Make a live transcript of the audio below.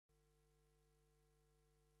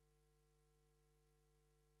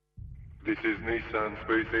This is Nissan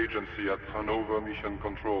Space Agency at Hannover Mission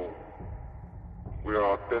Control. We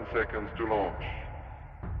are at 10 seconds to launch.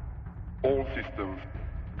 All systems,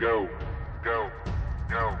 go, go,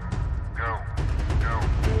 go, go, go,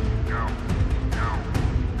 go, go, go,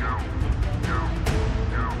 go,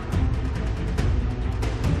 go.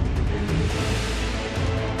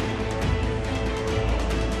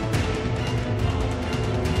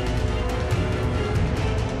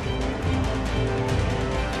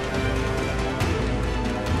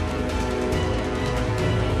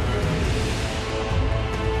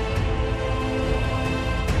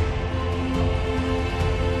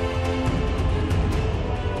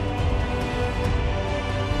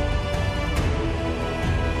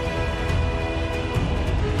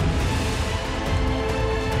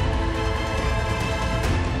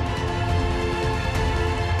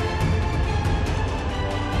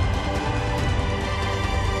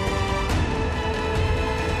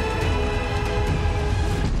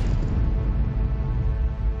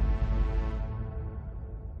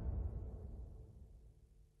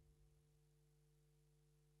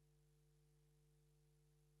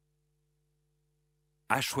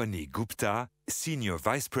 Ashwani Gupta, Senior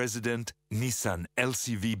Vice President, Nissan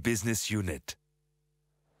LCV Business Unit.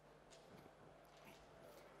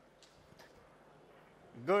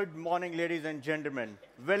 Good morning, ladies and gentlemen.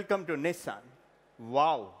 Welcome to Nissan.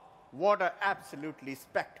 Wow, what an absolutely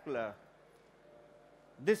spectacular.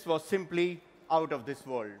 This was simply out of this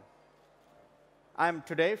world. I'm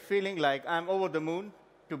today feeling like I'm over the moon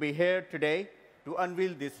to be here today to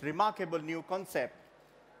unveil this remarkable new concept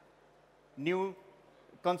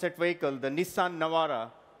vehicle, the Nissan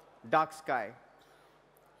Navara Dark Sky.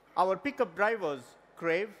 Our pickup drivers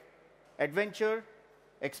crave adventure,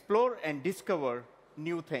 explore and discover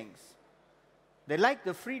new things. They like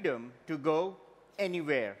the freedom to go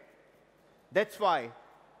anywhere. That's why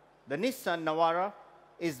the Nissan Navara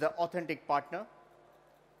is the authentic partner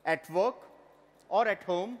at work or at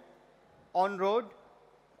home, on road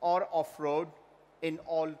or off-road, in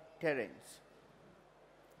all terrains.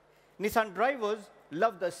 Nissan drivers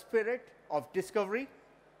love the spirit of discovery,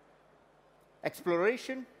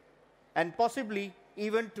 exploration, and possibly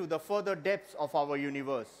even to the further depths of our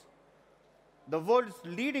universe. The world's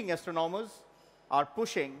leading astronomers are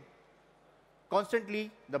pushing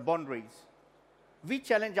constantly the boundaries. We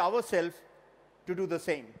challenge ourselves to do the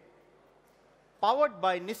same. Powered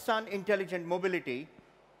by Nissan Intelligent Mobility,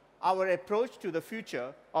 our approach to the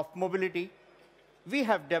future of mobility, we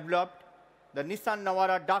have developed the Nissan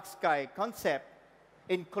Navara Dark Sky concept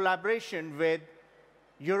in collaboration with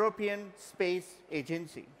European Space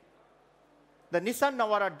Agency. The Nissan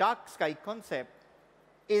Navara Dark Sky concept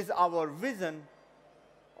is our vision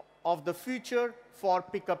of the future for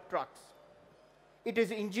pickup trucks. It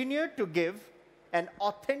is engineered to give an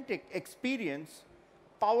authentic experience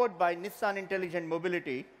powered by Nissan Intelligent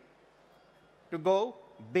Mobility to go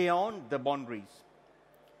beyond the boundaries.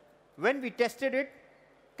 When we tested its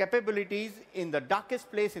capabilities in the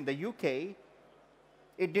darkest place in the UK,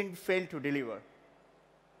 it didn't fail to deliver.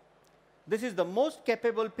 This is the most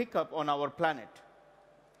capable pickup on our planet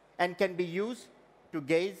and can be used to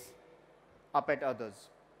gaze up at others.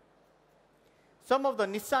 Some of the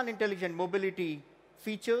Nissan Intelligent Mobility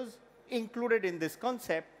features included in this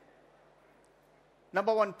concept: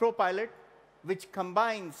 number one, ProPILOT, which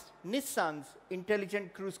combines Nissan's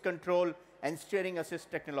intelligent cruise control and steering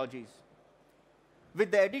assist technologies.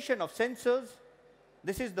 With the addition of sensors,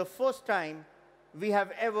 this is the first time we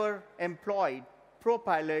have ever employed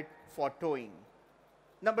ProPILOT for towing.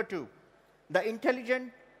 Number two, the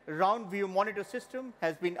intelligent round view monitor system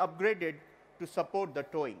has been upgraded to support the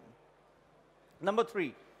towing. Number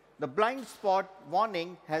three, the blind spot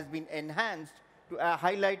warning has been enhanced to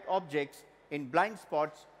highlight objects in blind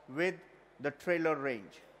spots with the trailer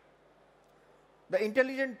range. The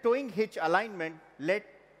intelligent towing hitch alignment let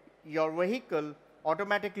your vehicle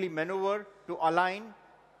automatically maneuver to align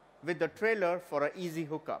with the trailer for an easy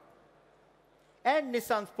hookup. And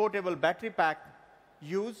Nissan's portable battery pack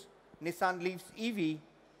use Nissan Leaf's EV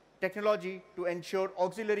technology to ensure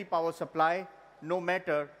auxiliary power supply no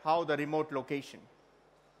matter how the remote location.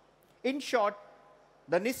 In short,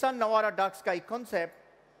 the Nissan Navara Dark Sky concept,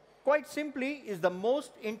 quite simply, is the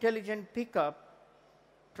most intelligent pickup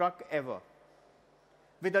truck ever.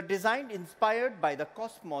 With a design inspired by the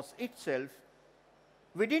cosmos itself,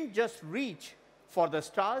 we didn't just reach for the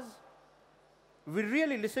stars, we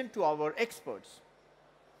really listened to our experts.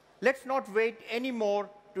 Let's not wait anymore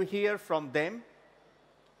to hear from them.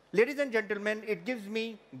 Ladies and gentlemen, it gives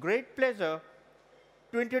me great pleasure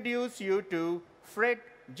to introduce you to Fred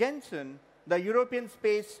Jensen, the European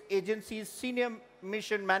Space Agency's Senior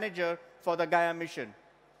Mission Manager for the Gaia mission.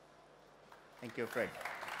 Thank you, Fred.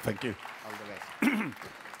 Thank you. All the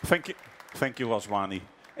best. Thank you, Aswani.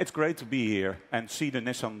 It's great to be here and see the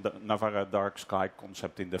Nissan Navara dark sky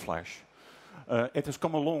concept in the flesh. It has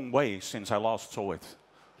come a long way since I last saw it.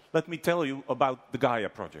 Let me tell you about the Gaia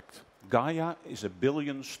project. Gaia is a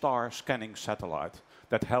billion-star scanning satellite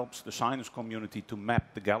that helps the science community to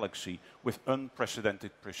map the galaxy with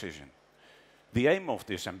unprecedented precision. The aim of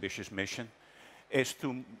this ambitious mission is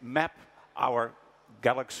to map our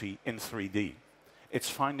galaxy in 3D. It's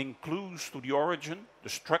finding clues to the origin, the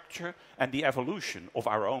structure, and the evolution of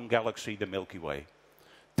our own galaxy, the Milky Way.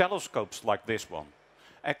 Telescopes like this one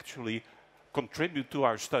actually contribute to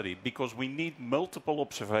our study because we need multiple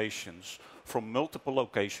observations from multiple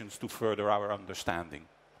locations to further our understanding.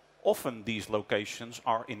 Often these locations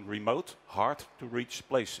are in remote, hard-to-reach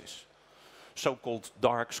places, so-called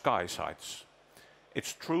dark sky sites.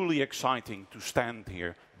 It's truly exciting to stand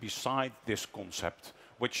here beside this concept,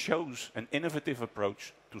 which shows an innovative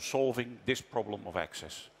approach to solving this problem of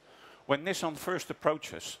access. When Nissan first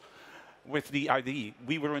approached us with the idea,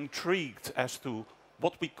 we were intrigued as to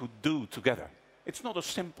what we could do together. It's not a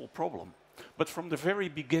simple problem, but from the very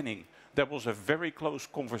beginning, there was a very close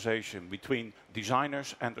conversation between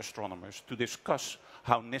designers and astronomers to discuss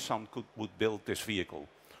how Nissan would build this vehicle.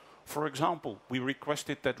 For example, we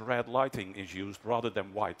requested that red lighting is used rather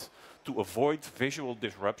than white to avoid visual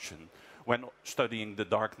disruption when studying the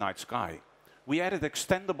dark night sky. We added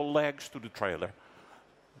extendable legs to the trailer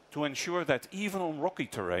to ensure that even on rocky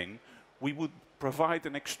terrain, we would provide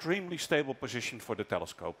an extremely stable position for the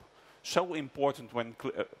telescope, so important when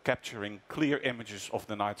capturing clear images of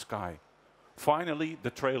the night sky. Finally, the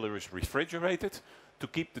trailer is refrigerated to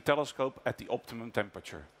keep the telescope at the optimum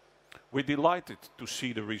temperature. We're delighted to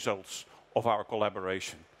see the results of our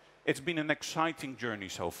collaboration. It's been an exciting journey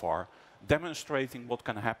so far, demonstrating what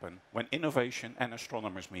can happen when innovation and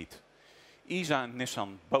astronomers meet. ESA and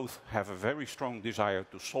Nissan both have a very strong desire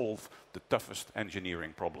to solve the toughest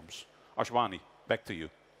engineering problems. Ashwani, back to you.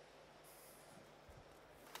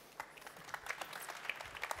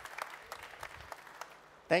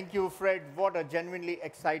 Thank you, Fred. What a genuinely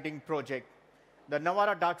exciting project. The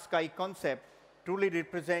Navara dark sky concept truly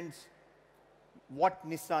represents what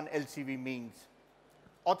Nissan LCV means.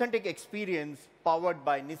 Authentic experience powered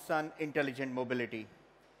by Nissan Intelligent Mobility.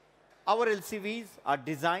 Our LCVs are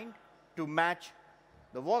designed to match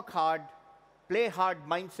the work hard, play hard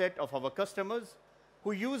mindset of our customers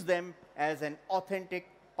who use them as an authentic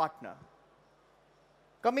partner.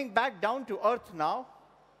 Coming back down to earth now,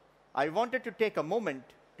 I wanted to take a moment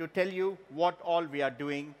to tell you what all we are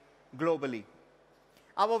doing globally.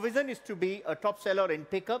 Our vision is to be a top seller in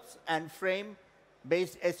pickups and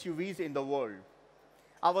frame-based SUVs in the world.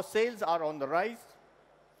 Our sales are on the rise,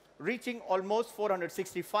 reaching almost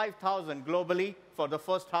 465,000 globally for the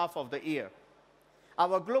first half of the year.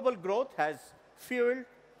 Our global growth has fueled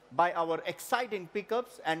by our exciting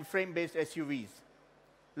pickups and frame-based SUVs,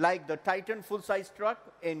 like the Titan full-size truck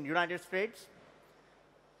in United States,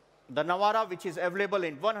 the Navara, which is available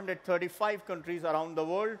in 135 countries around the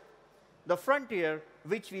world, the Frontier,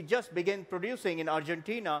 which we just began producing in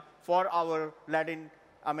Argentina for our Latin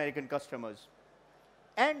American customers,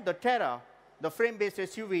 and the Terra, the frame-based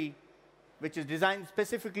SUV, which is designed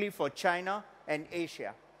specifically for China and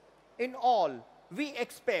Asia. In all, we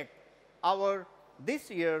expect our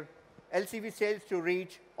this year LCV sales to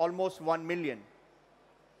reach almost 1 million.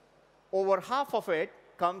 Over half of it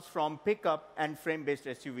comes from pickup and frame-based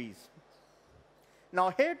SUVs.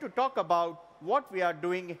 Now, here to talk about what we are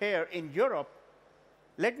doing here in Europe,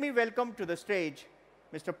 let me welcome to the stage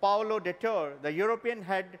Mr. Paolo De Tor, the European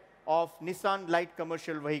head of Nissan Light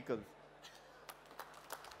Commercial Vehicles.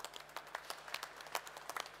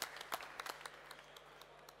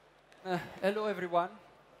 Hello, everyone.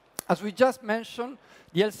 As we just mentioned,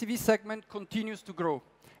 the LCV segment continues to grow,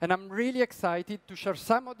 and I'm really excited to share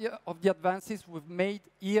some of the advances we've made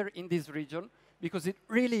here in this region, because it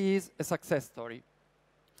really is a success story.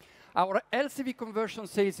 Our LCV conversion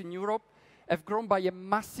sales in Europe have grown by a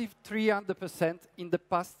massive 300% in the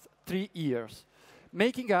past 3 years,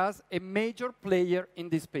 making us a major player in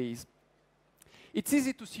this space. It's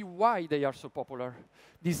easy to see why they are so popular.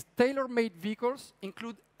 These tailor-made vehicles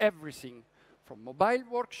include everything, from mobile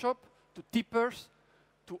workshop to tippers,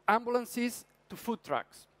 to ambulances, to food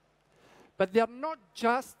trucks. But they are not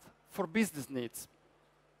just for business needs.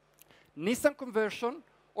 Nissan conversion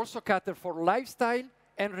also caters for lifestyle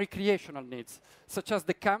and recreational needs, such as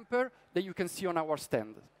the camper that you can see on our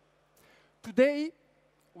stand. Today,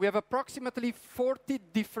 we have approximately 40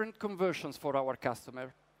 different conversions for our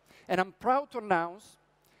customer. And I'm proud to announce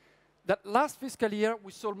that last fiscal year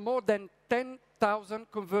we sold more than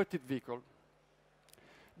 10,000 converted vehicles.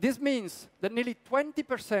 This means that nearly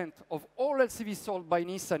 20% of all LCVs sold by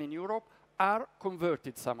Nissan in Europe are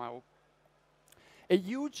converted somehow. A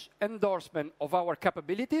huge endorsement of our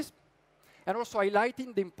capabilities and also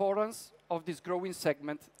highlighting the importance of this growing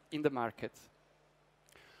segment in the market.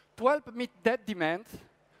 To help meet that demand,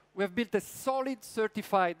 we have built a solid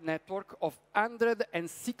certified network of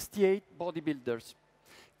 168 bodybuilders,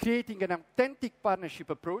 creating an authentic partnership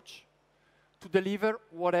approach to deliver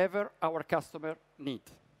whatever our customer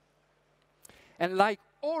needs. And like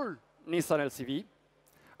all Nissan LCV,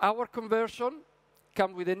 our conversion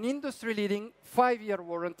comes with an industry-leading 5-year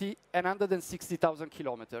warranty and 160,000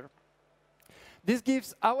 kilometers. This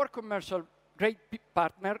gives our commercial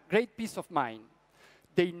partner great peace of mind.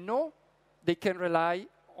 They know they can rely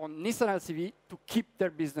on Nissan LCV to keep their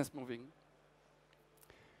business moving.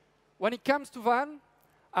 When it comes to van,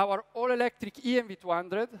 our all-electric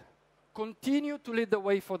EMV200 continue to lead the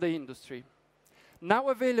way for the industry. Now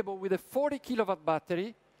available with a 40 kilowatt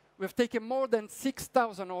battery, we have taken more than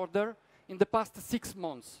 6,000 orders in the past 6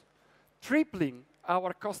 months, tripling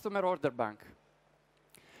our customer order bank.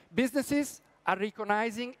 Businesses are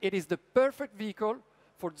recognizing it is the perfect vehicle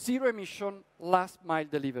for zero-emission last-mile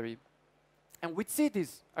delivery. And with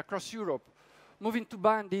cities across Europe moving to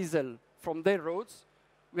ban diesel from their roads,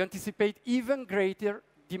 we anticipate even greater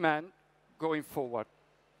demand going forward.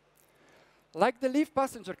 Like the Leaf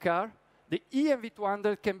passenger car, the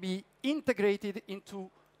EMV200 can be integrated into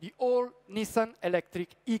the all-Nissan electric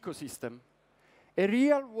ecosystem, a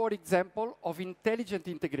real-world example of intelligent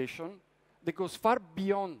integration that goes far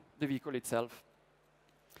beyond the vehicle itself.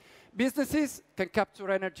 Businesses can capture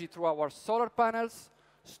energy through our solar panels,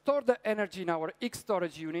 store the energy in our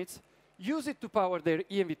X-storage units, use it to power their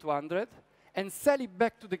EMV200, and sell it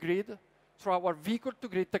back to the grid through our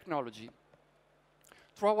vehicle-to-grid technology.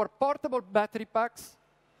 Through our portable battery packs,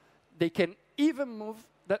 they can even move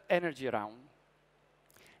that energy around.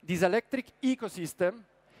 This electric ecosystem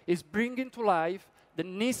is bringing to life the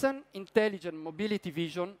Nissan Intelligent Mobility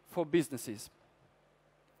vision for businesses.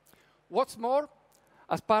 What's more,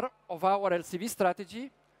 as part of our LCV strategy,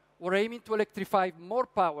 we're aiming to electrify more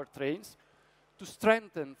powertrains to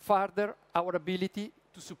strengthen further our ability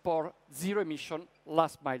to support zero-emission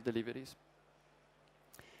last-mile deliveries.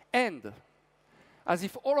 And, as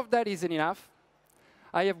if all of that isn't enough,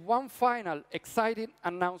 I have one final exciting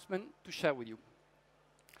announcement to share with you.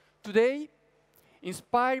 Today,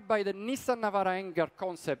 inspired by the Nissan Navara hangar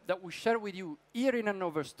concept that we shared with you here in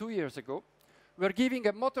Hannover 2 years ago, we are giving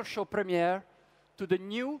a motor show premiere to the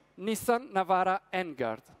new Nissan Navara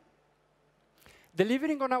hangar.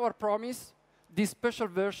 Delivering on our promise, this special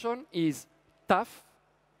version is tough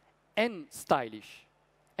and stylish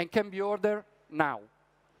and can be ordered now.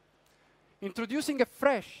 Introducing a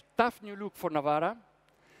fresh, tough new look for Navara,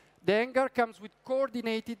 the hangar comes with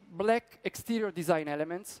coordinated black exterior design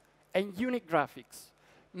elements and unique graphics,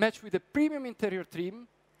 matched with a premium interior trim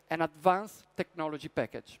and advanced technology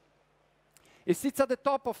package. It sits at the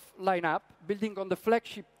top of lineup, building on the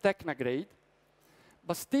flagship Tecna grade,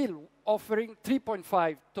 but still offering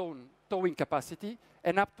 3.5-ton towing capacity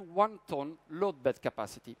and up to 1-ton load bed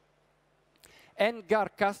capacity. Hangar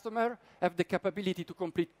customers have the capability to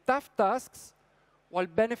complete tough tasks while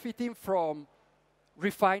benefiting from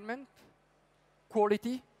refinement,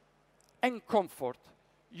 quality, and comfort,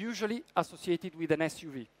 usually associated with an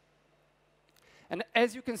SUV. And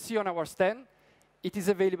as you can see on our stand, it is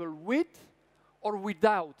available with or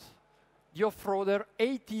without the off-roader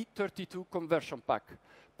AT32 conversion pack,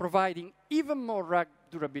 providing even more rugged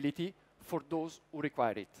durability for those who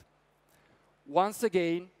require it. Once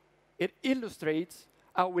again, it illustrates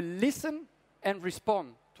how we listen and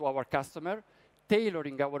respond to our customer,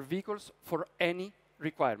 tailoring our vehicles for any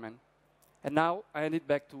requirement. And now I hand it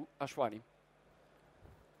back to Ashwani.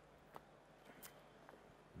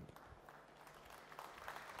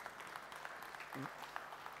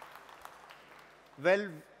 Well,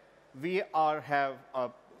 we have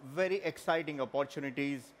very exciting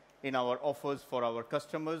opportunities in our offers for our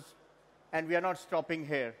customers, and we are not stopping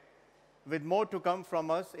here. With more to come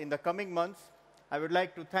from us in the coming months, I would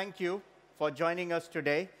like to thank you for joining us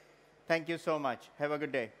today. Thank you so much. Have a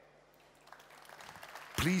good day.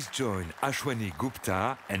 Please join Ashwani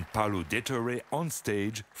Gupta and Paolo Dettore on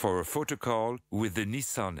stage for a photo call with the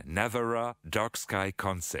Nissan Navara Dark Sky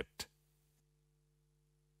concept.